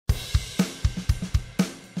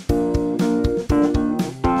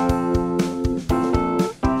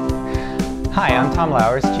I'm Tom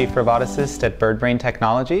Lowers, Chief Roboticist at BirdBrain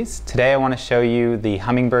Technologies. Today I want to show you the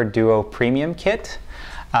Hummingbird Duo Premium Kit.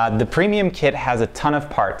 The Premium Kit has a ton of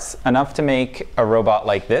parts, enough to make a robot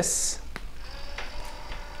like this,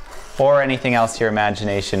 or anything else your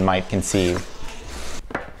imagination might conceive.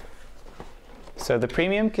 So the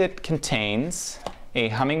Premium Kit contains a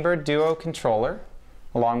Hummingbird Duo controller,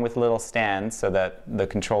 along with little stands so that the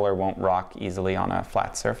controller won't rock easily on a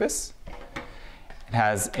flat surface. It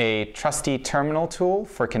has a trusty terminal tool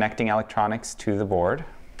for connecting electronics to the board,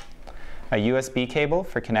 a USB cable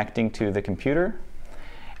for connecting to the computer,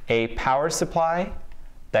 a power supply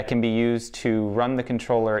that can be used to run the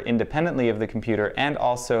controller independently of the computer and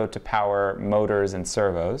also to power motors and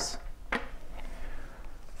servos.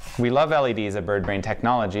 We love LEDs at BirdBrain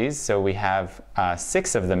Technologies, so we have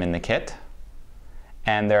 6 of them in the kit.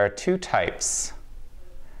 And there are 2 types.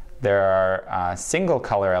 There are single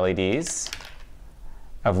color LEDs,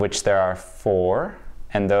 of which there are 4,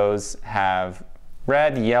 and those have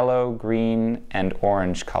red, yellow, green, and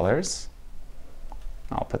orange colors.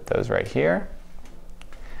 I'll put those right here.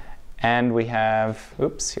 And we have,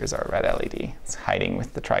 oops, here's our red LED. It's hiding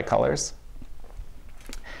with the tricolors.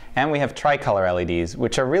 And we have tricolor LEDs,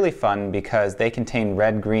 which are really fun because they contain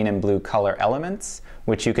red, green, and blue color elements,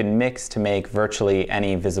 which you can mix to make virtually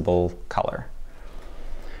any visible color.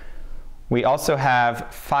 We also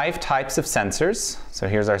have 5 types of sensors. So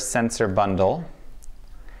here's our sensor bundle.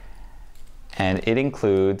 And it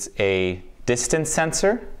includes a distance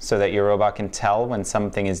sensor, so that your robot can tell when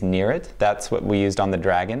something is near it. That's what we used on the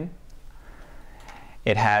Dragon.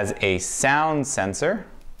 It has a sound sensor,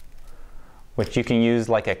 which you can use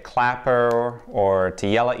like a clapper or to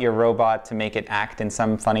yell at your robot to make it act in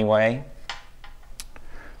some funny way.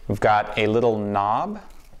 We've got a little knob,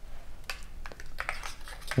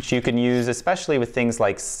 which you can use especially with things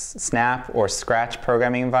like Snap or Scratch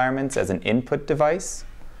programming environments as an input device.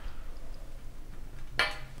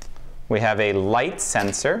 We have a light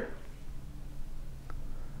sensor,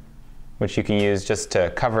 which you can use just to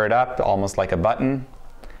cover it up, almost like a button.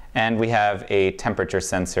 And we have a temperature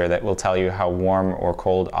sensor that will tell you how warm or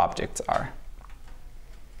cold objects are.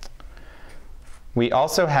 We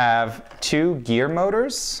also have 2 gear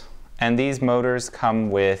motors, and these motors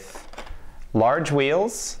come with large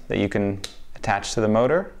wheels that you can attach to the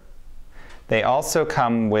motor. They also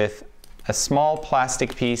come with a small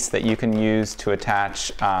plastic piece that you can use to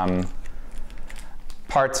attach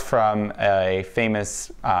parts from a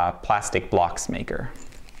famous plastic blocks maker.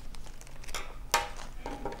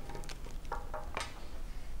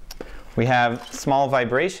 We have small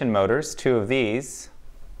vibration motors, 2 of these.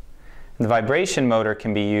 The vibration motor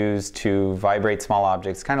can be used to vibrate small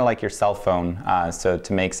objects, kind of like your cell phone, so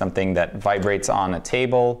to make something that vibrates on a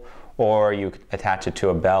table, or you attach it to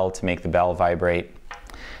a bell to make the bell vibrate.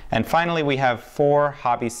 And finally, we have 4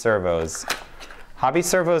 hobby servos. Hobby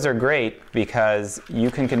servos are great because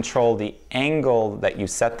you can control the angle that you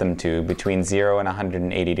set them to between 0 and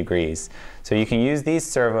 180 degrees. So you can use these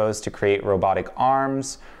servos to create robotic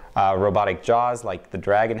arms, robotic jaws like the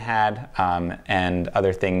Dragon had, and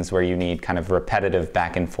other things where you need kind of repetitive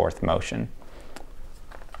back and forth motion.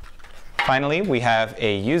 Finally, we have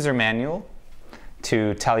a user manual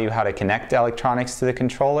to tell you how to connect electronics to the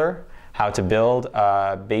controller, how to build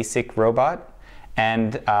a basic robot,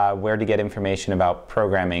 and where to get information about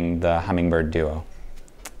programming the Hummingbird Duo.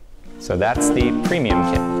 So that's the Premium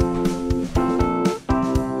Kit.